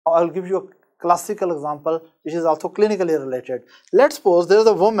I'll give you a classical example which is also clinically related. Let's suppose there is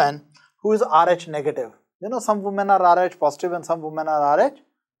a woman who is Rh negative. You know, some women are Rh positive and some women are Rh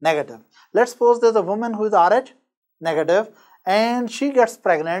negative. Let's suppose there's a woman who is Rh negative and she gets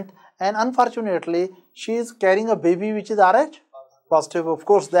pregnant, and unfortunately she is carrying a baby which is Rh positive. Of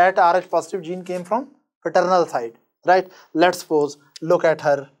course, that Rh positive gene came from paternal side, right? Let's suppose, look at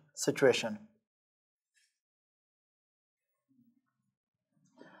her situation.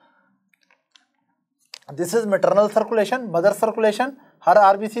 This is maternal circulation, mother circulation. Her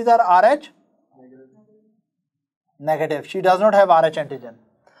RBCs are Rh negative. She does not have Rh antigen.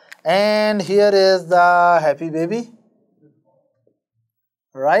 And here is the happy baby,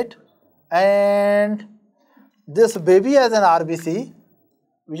 right? And this baby has an RBC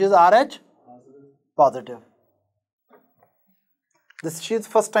which is Rh positive. She is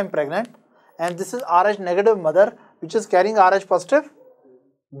first time pregnant, and this is Rh negative mother which is carrying Rh positive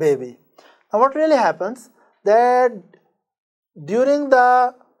baby. Now what really happens that during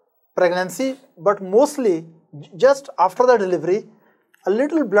the pregnancy, but mostly just after the delivery, a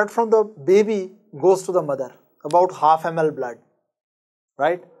little blood from the baby goes to the mother, about half ml blood,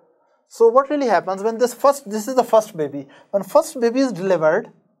 right? So what really happens when this is the first baby, when first baby is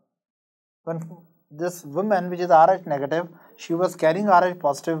delivered, when this woman which is Rh negative, she was carrying Rh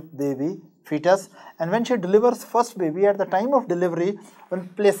positive baby, fetus, and when she delivers first baby, at the time of delivery, when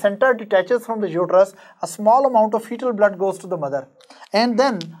placenta detaches from the uterus, a small amount of fetal blood goes to the mother, and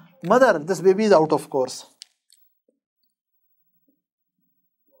then mother, this baby is out of course,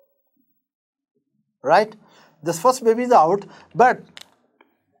 right? This first baby is out, but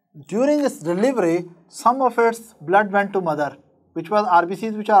during its delivery, some of its blood went to mother, which was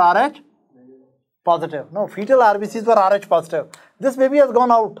RBCs which are Rh positive. No, fetal RBCs were Rh positive. This baby has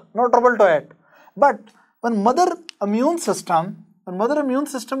gone out, no trouble to it. But when mother immune system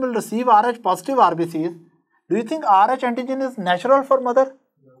will receive Rh positive RBCs, do you think Rh antigen is natural for mother?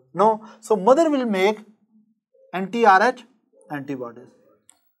 No. So mother will make anti-Rh antibodies.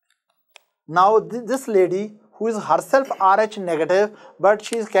 Now this lady who is herself Rh negative, but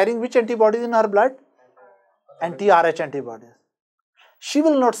she is carrying which antibodies in her blood? Anti-Rh antibodies. She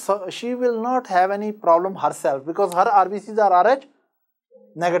will not have any problem herself because her RBCs are Rh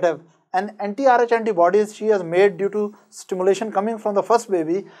negative, and anti-Rh antibodies she has made due to stimulation coming from the first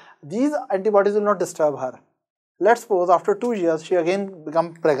baby. These antibodies will not disturb her. Let's suppose after 2 years she again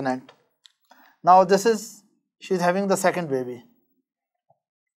becomes pregnant. Now she is having the second baby,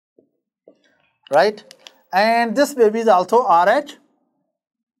 right? And this baby is also Rh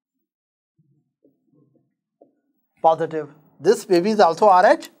positive. This baby is also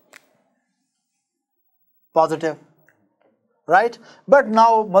Rh positive, right? But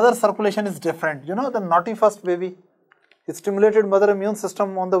now mother circulation is different. You know, the naughty first baby, it stimulated mother immune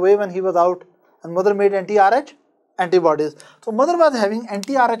system on the way when he was out, and mother made anti-Rh antibodies. So mother was having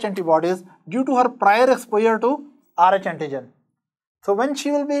anti-Rh antibodies due to her prior exposure to Rh antigen. So when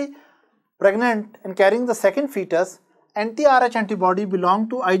she will be pregnant and carrying the second fetus, anti-Rh antibody belong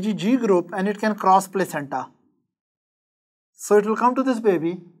to IgG group and it can cross placenta. So it will come to this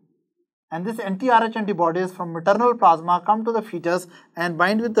baby, and this anti-Rh antibodies from maternal plasma come to the fetus and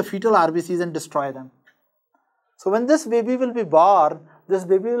bind with the fetal RBCs and destroy them. So when this baby will be born, this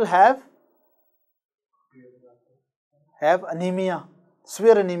baby will have anemia,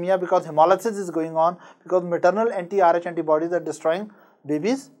 severe anemia, because hemolysis is going on, because maternal anti-Rh antibodies are destroying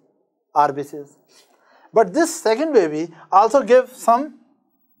baby's RBCs. But this second baby also gives some,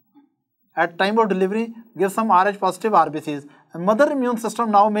 at time of delivery, gives some Rh positive RBCs, and mother immune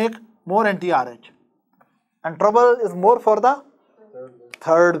system now make more anti-Rh, and trouble is more for the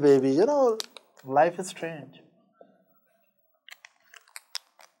third baby. You know, life is strange.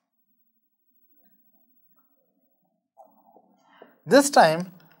 This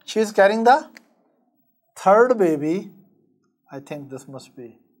time she is carrying the third baby. I think this must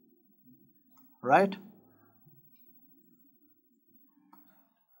be right.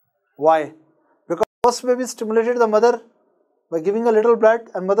 Why? Because first baby stimulated the mother by giving a little blood,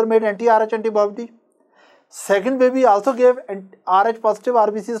 and mother made anti-Rh antibody. Second baby also gave Rh positive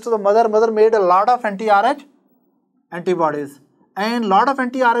RBCs to the mother. Mother made a lot of anti-Rh antibodies, and lot of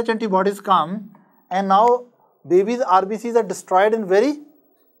anti-Rh antibodies come, and now baby's RBCs are destroyed in very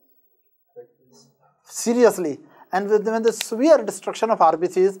seriously. And when the severe destruction of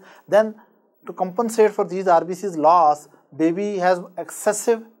RBCs, then to compensate for these RBCs loss, baby has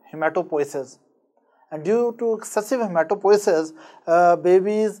excessive hematopoiesis. And due to excessive hematopoiesis,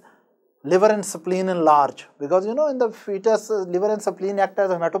 baby's liver and spleen enlarge, because you know in the fetus liver and spleen act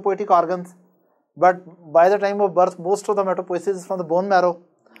as hematopoietic organs, but by the time of birth most of the hematopoiesis is from the bone marrow.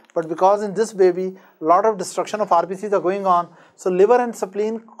 but because in this baby, a lot of destruction of RBCs are going on, so liver and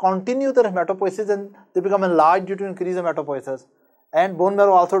spleen continue their hematopoiesis and they become enlarged due to increased hematopoiesis. And bone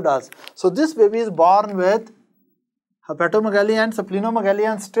marrow also does. So this baby is born with hepatomegaly and splenomegaly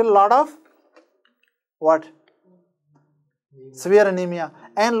and still a lot of what? Severe anemia.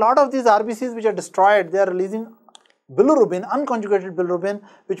 And a lot of these RBCs which are destroyed, they are releasing bilirubin, unconjugated bilirubin,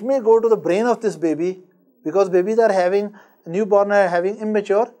 which may go to the brain of this baby, because babies are having, newborn are having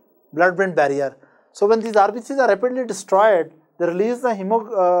immature blood-brain barrier. So when these RBCs are rapidly destroyed, they release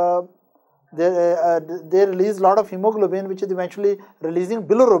the they release a lot of hemoglobin, which is eventually releasing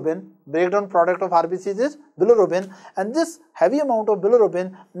bilirubin. Breakdown product of RBCs is bilirubin, and this heavy amount of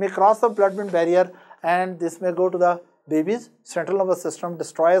bilirubin may cross the blood-brain barrier, and this may go to the baby's central nervous system,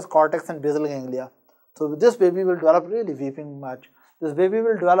 destroys cortex and basal ganglia. So this baby will develop really weeping much. This baby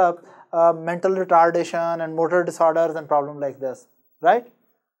will develop mental retardation and motor disorders and problems like this, right?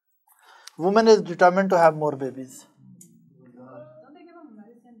 Woman is determined to have more babies. Don't they give them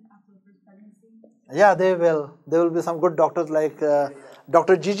medicine after first pregnancy? Yeah, they will. There will be some good doctors like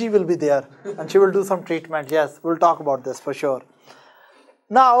Dr. Gigi will be there and she will do some treatment. Yes, we'll talk about this for sure.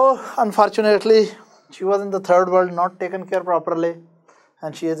 Now, unfortunately, she was in the third world, not taken care properly,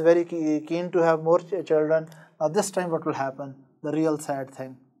 and she is very keen to have more children. Now this time what will happen? The real sad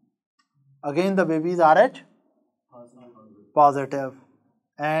thing. Again the baby is Rh positive.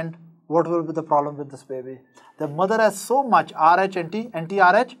 And what will be the problem with this baby? The mother has so much Rh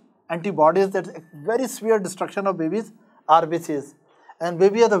anti-Rh antibodies that very severe destruction of baby's RBCs. And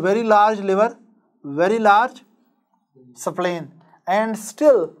baby has a very large liver, very large spleen, and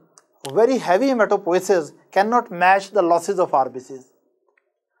still very heavy hematopoiesis cannot match the losses of RBCs.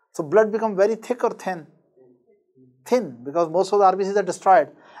 So blood becomes very thick or thin. Thin, because most of the RBCs are destroyed,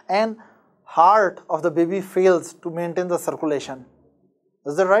 and heart of the baby fails to maintain the circulation.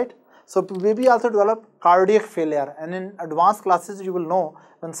 Is that right? So baby also develop cardiac failure, and in advanced classes you will know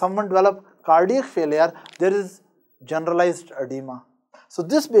when someone develop cardiac failure, there is generalized edema. So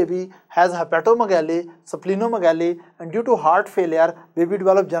this baby has hepatomegaly, splenomegaly, and due to heart failure, baby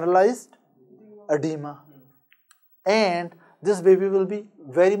develop generalized edema. And this baby will be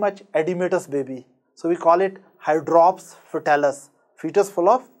very much edematous baby. So we call it Erythroblastosis Fetalis, fetus full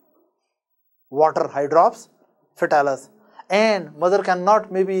of water, Erythroblastosis Fetalis. And mother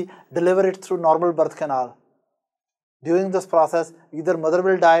cannot maybe deliver it through normal birth canal. During this process, either mother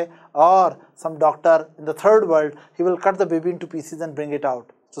will die or some doctor in the third world, he will cut the baby into pieces and bring it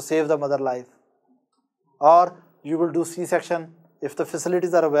out to save the mother life. Or you will do C-section if the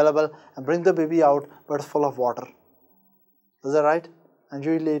facilities are available and bring the baby out, but it's full of water. Is that right? And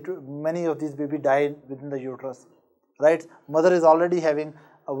usually many of these babies die within the uterus, right? Mother is already having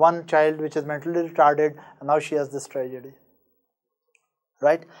one child which is mentally retarded, and now she has this tragedy,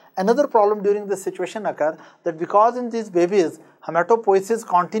 right? Another problem during this situation occurs that because in these babies hematopoiesis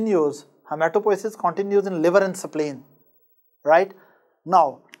continues in liver and spleen, right?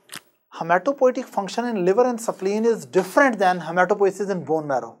 Now, hematopoietic function in liver and spleen is different than hematopoiesis in bone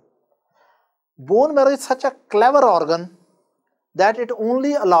marrow. Bone marrow is such a clever organ that it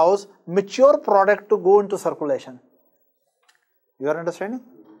only allows mature product to go into circulation. You are understanding?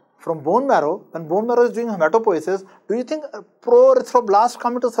 From bone marrow, when bone marrow is doing hematopoiesis, do you think pro-erythroblasts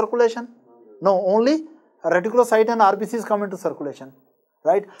come into circulation? No, only reticulocyte and RBCs come into circulation,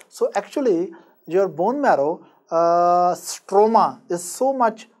 right? So actually, your bone marrow stroma is so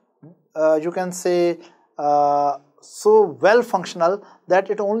much, you can say, so well functional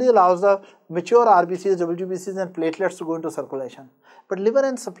that it only allows the mature RBCs, WBCs and platelets to go into circulation. But liver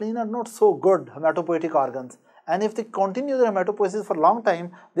and spleen are not so good hematopoietic organs, and if they continue their hematopoiesis for a long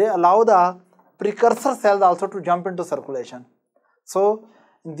time, they allow the precursor cells also to jump into circulation. So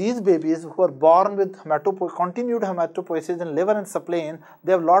in these babies who are born with continued hematopoiesis in liver and spleen,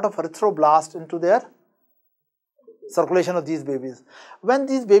 they have a lot of erythroblasts into their circulation of these babies. When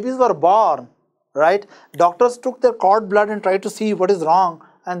these babies were born, right, doctors took their cord blood and tried to see what is wrong,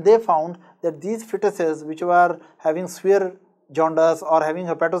 and they found that these fetuses which were having severe jaundice or having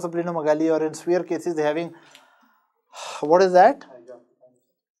hepatosplenomegaly, or in severe cases having, what is that?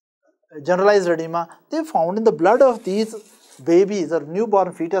 Generalized edema, they found in the blood of these babies or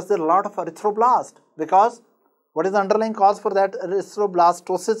newborn fetus there are a lot of erythroblasts. Because what is the underlying cause for that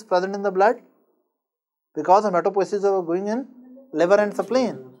erythroblastosis present in the blood? Because hematopoiesis are going in liver and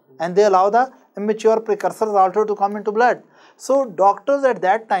spleen, and they allow the immature precursors also to come into blood. So doctors at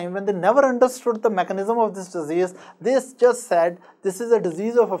that time, when they never understood the mechanism of this disease, they just said this is a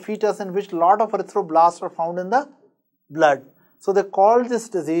disease of a fetus in which a lot of erythroblasts are found in the blood. So they called this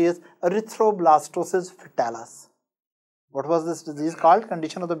disease Erythroblastosis Fetalis. What was this disease called?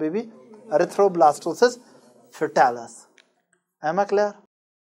 Condition of the baby? Erythroblastosis Fetalis. Am I clear?